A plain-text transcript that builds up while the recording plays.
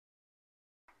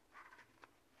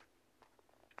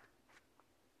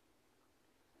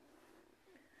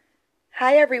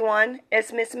Hi everyone,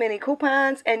 it's Miss Minnie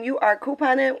Coupons and you are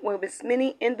couponing with Miss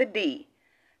Minnie in the D.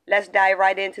 Let's dive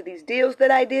right into these deals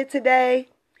that I did today.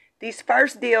 These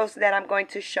first deals that I'm going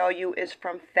to show you is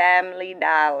from Family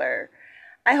Dollar.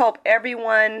 I hope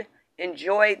everyone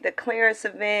enjoyed the clearance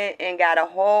event and got a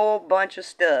whole bunch of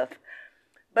stuff.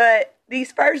 But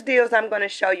these first deals I'm going to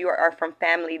show you are from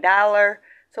Family Dollar.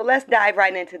 So let's dive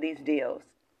right into these deals.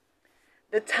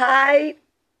 The Tide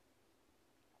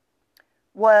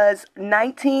was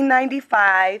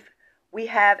 $19.95. We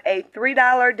have a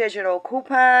 $3 digital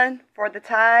coupon for the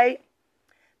Tide.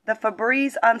 The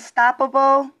Febreze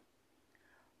Unstoppable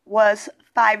was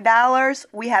 $5.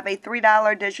 We have a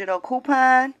 $3 digital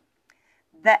coupon.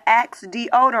 The Axe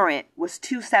deodorant was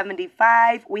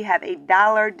 $2.75. We have a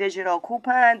 $1 digital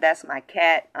coupon. That's my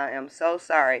cat. I am so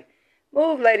sorry.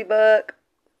 Move, Ladybug.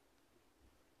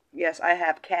 Yes, I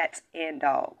have cats and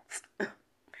dogs.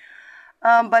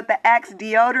 But the Axe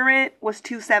deodorant was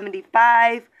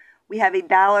 $2.75. We have a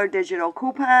 $1 digital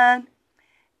coupon.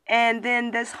 And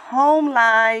then this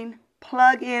Homeline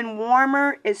plug-in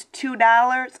warmer is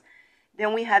 $2.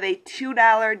 Then we have a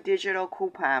 $2 digital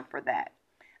coupon for that.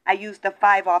 I used the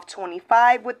 5 off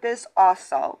 25 with this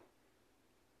also.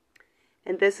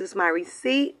 And this is my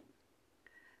receipt.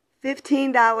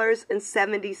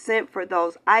 $15.70 for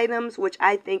those items, which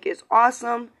I think is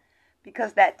awesome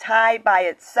because that Tide by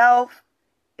itself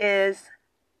is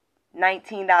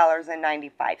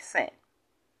 $19.95.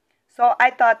 So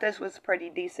I thought this was a pretty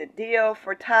decent deal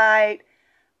for Tide.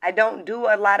 I don't do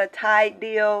a lot of Tide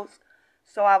deals.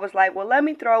 So I was like, well, let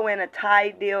me throw in a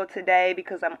Tide deal today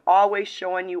because I'm always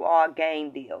showing you all game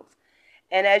deals.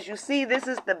 And as you see, this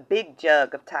is the big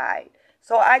jug of Tide.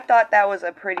 So I thought that was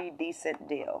a pretty decent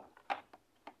deal.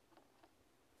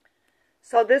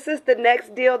 So this is the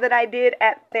next deal that I did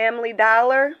at Family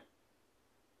Dollar.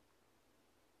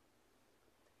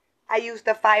 I used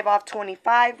the 5 off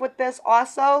 25 with this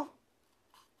also.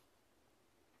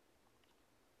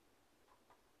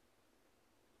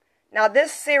 Now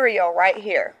this cereal right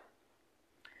here,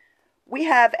 we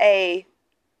have a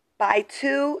buy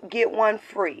 2, get 1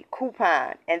 free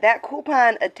coupon. And that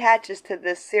coupon attaches to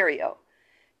this cereal.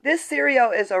 This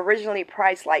cereal is originally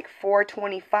priced like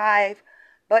 $4.25,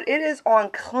 but it is on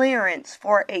clearance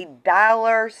for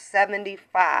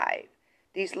 $1.75.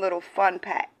 These little fun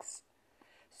packs.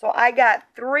 So I got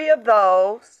 3 of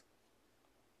those.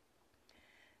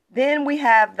 Then we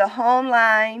have the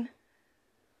Homeline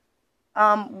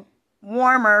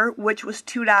warmer, which was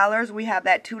 $2. We have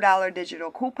that $2 digital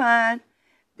coupon.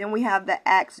 Then we have the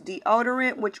Axe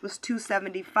deodorant, which was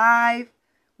 $2.75.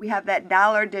 We have that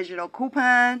 $1 digital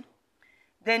coupon.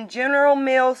 Then General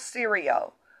Mills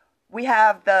cereal. We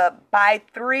have the buy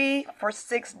 3 for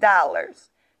 $6.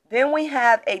 Then we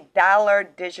have a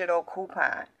 $1 digital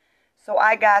coupon. So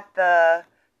I got the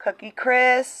Cookie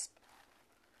Crisp,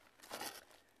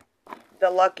 the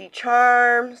Lucky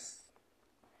Charms,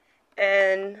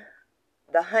 and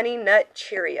the Honey Nut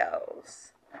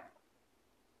Cheerios.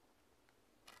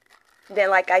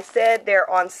 Then, like I said, they're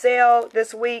on sale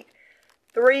this week.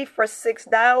 3 for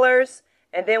 $6.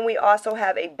 And then we also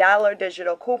have a $1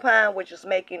 digital coupon, which is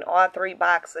making all 3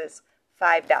 boxes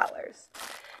 $5.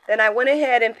 Then I went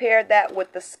ahead and paired that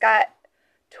with the Scott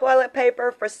toilet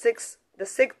paper for the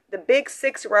big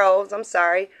 6 rolls, for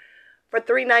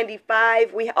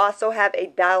 $3.95. We also have a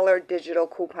 $1 digital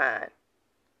coupon.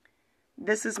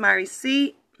 This is my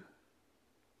receipt.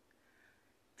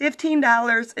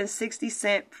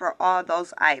 $15.60 for all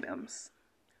those items,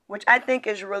 which I think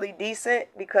is really decent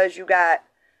because you got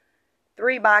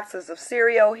 3 boxes of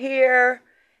cereal here,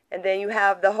 and then you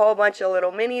have the whole bunch of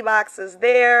little mini boxes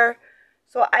there.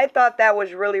 So I thought that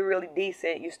was really, really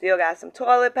decent. You still got some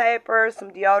toilet paper,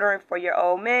 some deodorant for your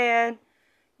old man,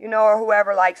 or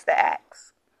whoever likes the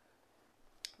Axe.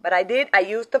 But I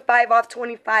used the 5 off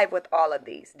 25 with all of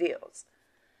these deals.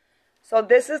 So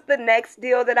this is the next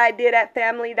deal that I did at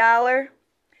Family Dollar.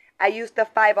 I used the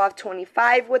 5 off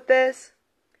 25 with this.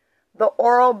 The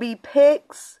Oral-B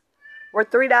Picks were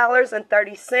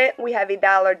 $3.30. We have a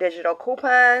 $1 digital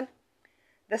coupon.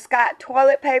 The Scott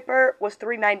toilet paper was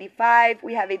 $3.95.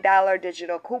 We have a $1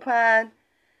 digital coupon.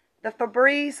 The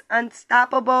Febreze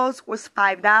Unstoppables was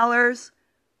 $5.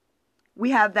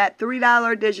 We have that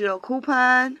 $3 digital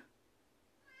coupon.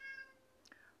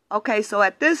 Okay, so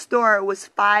at this store it was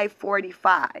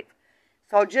 $5.45.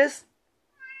 So just,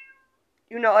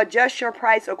 adjust your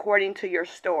price according to your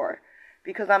store.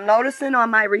 Because I'm noticing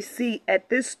on my receipt at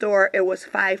this store it was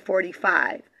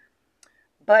 $5.45.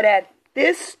 But at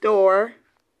this store,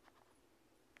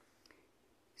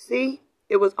 see,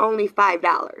 it was only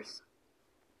 $5.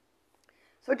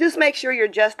 So just make sure you're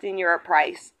adjusting your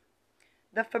price.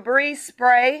 The Febreze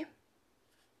spray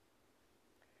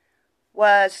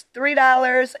was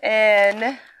 $3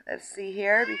 and let's see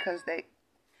here because they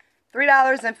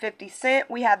 $3.50.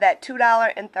 We have that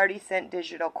 $2.30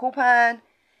 digital coupon.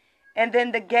 And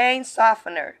then the Gain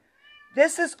softener.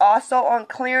 This is also on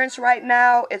clearance right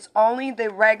now. It's only the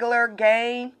regular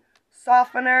Gain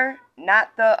softener,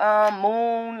 not the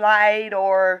Moonlight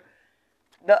or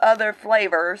the other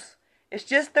flavors. It's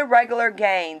just the regular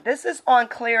Gain. This is on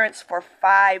clearance for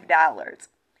 $5.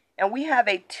 And we have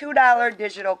a $2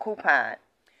 digital coupon.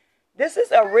 This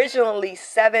is originally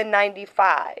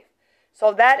 $7.95.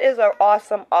 So that is an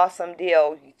awesome, awesome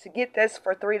deal to get this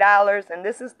for $3. And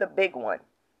this is the big one.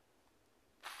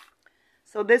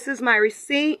 So this is my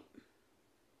receipt.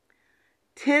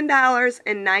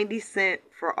 $10.90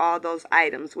 for all those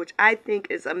items, which I think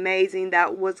is amazing.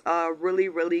 That was a really,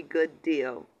 really good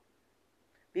deal.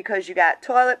 Because you got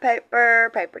toilet paper,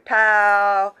 paper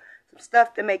towel, some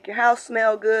stuff to make your house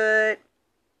smell good.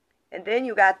 And then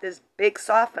you got this big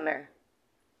softener.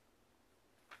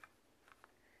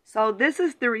 So this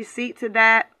is the receipt to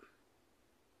that.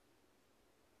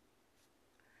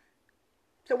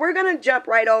 So we're going to jump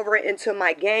right over into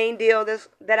my Gain deal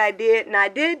that I did. And I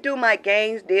did do my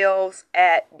Gain deals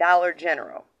at Dollar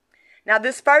General. Now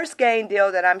this first Gain deal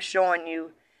that I'm showing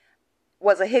you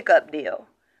was a hiccup deal.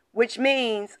 Which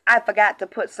means I forgot to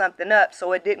put something up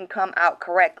so it didn't come out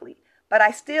correctly. But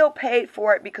I still paid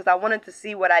for it because I wanted to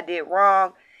see what I did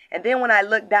wrong. And then when I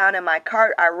looked down in my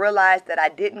cart, I realized that I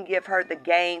didn't give her the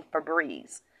Gain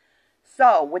Febreze.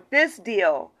 So with this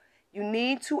deal, you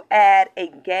need to add a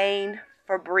Gain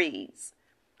Febreze.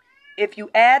 If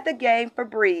you add the Gain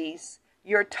Febreze,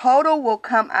 your total will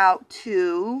come out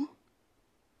to,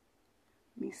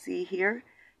 let me see here,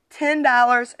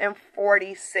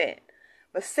 $10.40.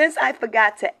 But since I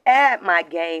forgot to add my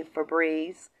Gain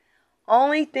Febreze,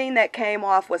 only thing that came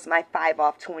off was my 5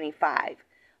 off 25.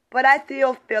 But I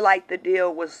still feel like the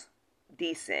deal was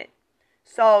decent.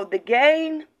 So the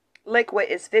Gain liquid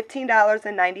is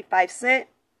 $15.95.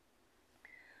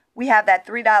 We have that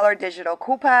 $3 digital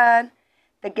coupon.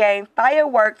 The Gain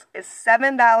Fireworks is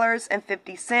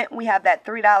 $7.50. We have that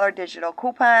 $3 digital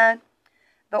coupon.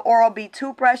 The Oral-B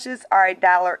toothbrushes are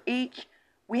 $1 each.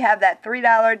 We have that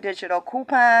 $3 digital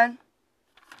coupon.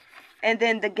 And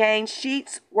then the Gain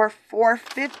sheets were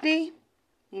 $4.50. Let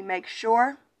me make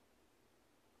sure.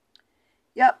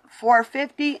 Yep,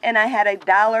 $4.50. And I had a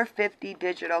 $1.50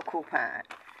 digital coupon.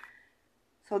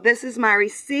 So this is my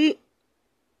receipt.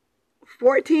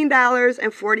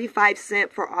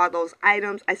 $14.45 for all those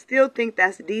items. I still think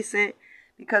that's decent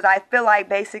because I feel like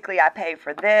basically I paid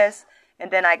for this. And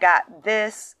then I got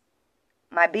this,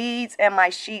 my beads, and my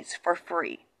sheets for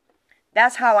free.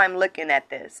 That's how I'm looking at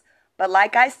this. But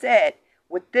like I said,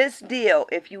 with this deal,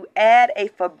 if you add a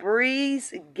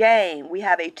Febreze Gain, we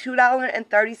have a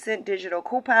 $2.30 digital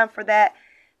coupon for that.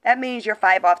 That means your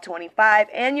 5 off 25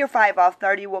 and your 5 off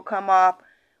 30 will come off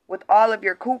with all of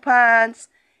your coupons.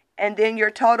 And then your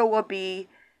total will be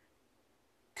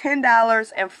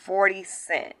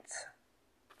 $10.40.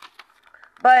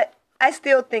 But I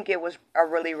still think it was a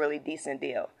really, really decent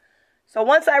deal. So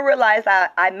once I realized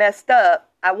I messed up,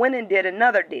 I went and did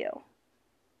another deal.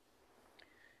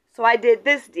 So I did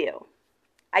this deal.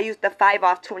 I used the 5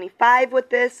 off 25 with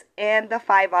this and the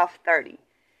 5 off 30.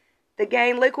 The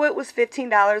Gain liquid was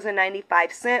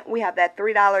 $15.95. We have that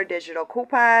 $3 digital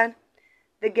coupon.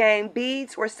 The Gain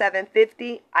beads were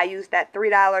 $7.50. I used that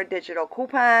 $3 digital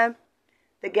coupon.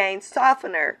 The Gain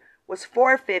softener was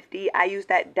 $4.50. I used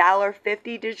that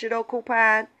 $1.50 digital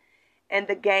coupon. And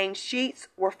the Gain sheets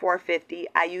were $4.50.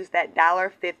 I used that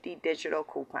 $1.50 digital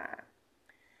coupon.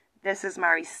 This is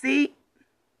my receipt.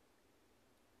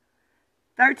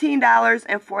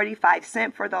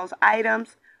 $13.45 for those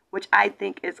items, which I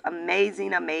think is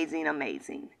amazing, amazing,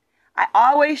 amazing. I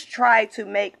always try to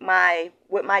make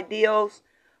with my deals,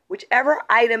 whichever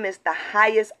item is the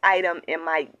highest item in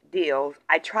my deals,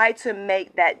 I try to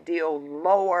make that deal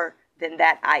lower than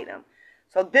that item.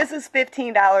 So this is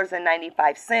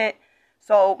 $15.95.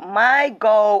 So my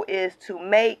goal is to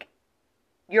make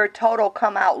your total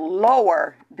come out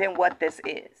lower than what this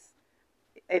is,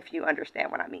 if you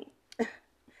understand what I mean.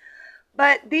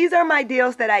 But these are my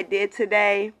deals that I did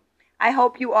today. I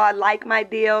hope you all like my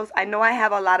deals. I know I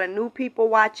have a lot of new people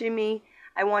watching me.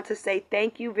 I want to say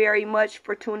thank you very much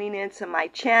for tuning into my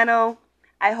channel.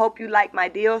 I hope you like my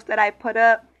deals that I put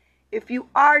up. If you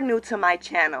are new to my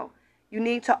channel, you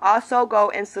need to also go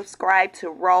and subscribe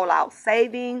to Rollout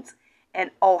Savings and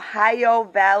Ohio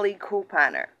Valley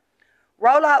Couponer.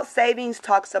 Rollout Savings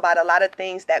talks about a lot of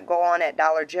things that go on at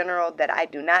Dollar General that I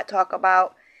do not talk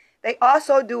about. They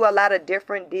also do a lot of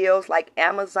different deals like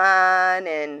Amazon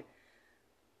and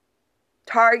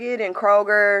Target and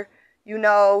Kroger, you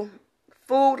know,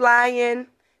 Food Lion.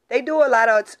 They do a lot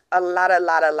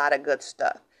of good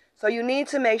stuff. So you need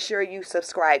to make sure you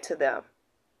subscribe to them.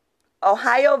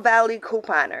 Ohio Valley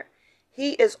Couponer.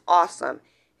 He is awesome.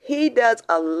 He does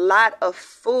a lot of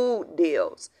food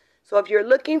deals. So if you're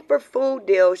looking for food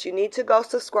deals, you need to go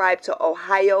subscribe to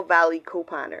Ohio Valley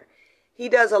Couponer. He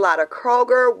does a lot of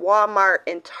Kroger, Walmart,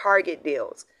 and Target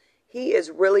deals. He is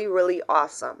really, really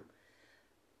awesome.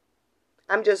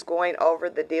 I'm just going over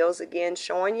the deals again,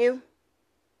 showing you.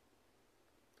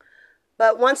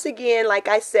 But once again, like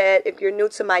I said, if you're new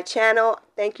to my channel,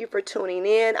 thank you for tuning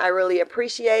in. I really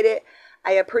appreciate it.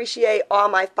 I appreciate all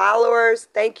my followers.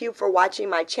 Thank you for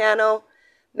watching my channel.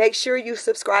 Make sure you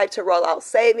subscribe to Rollout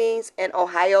Savings and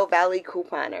Ohio Valley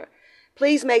Couponer.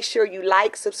 Please make sure you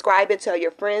like, subscribe, and tell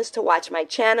your friends to watch my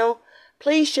channel.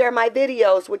 Please share my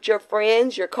videos with your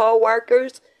friends, your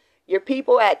co-workers, your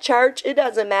people at church. It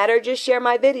doesn't matter. Just share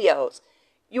my videos.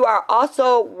 You are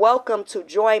also welcome to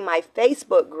join my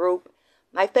Facebook group.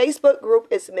 My Facebook group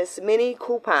is Miss Minnie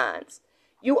Coupons.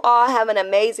 You all have an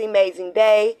amazing, amazing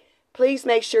day. Please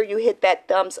make sure you hit that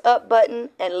thumbs up button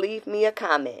and leave me a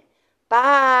comment.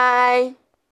 Bye.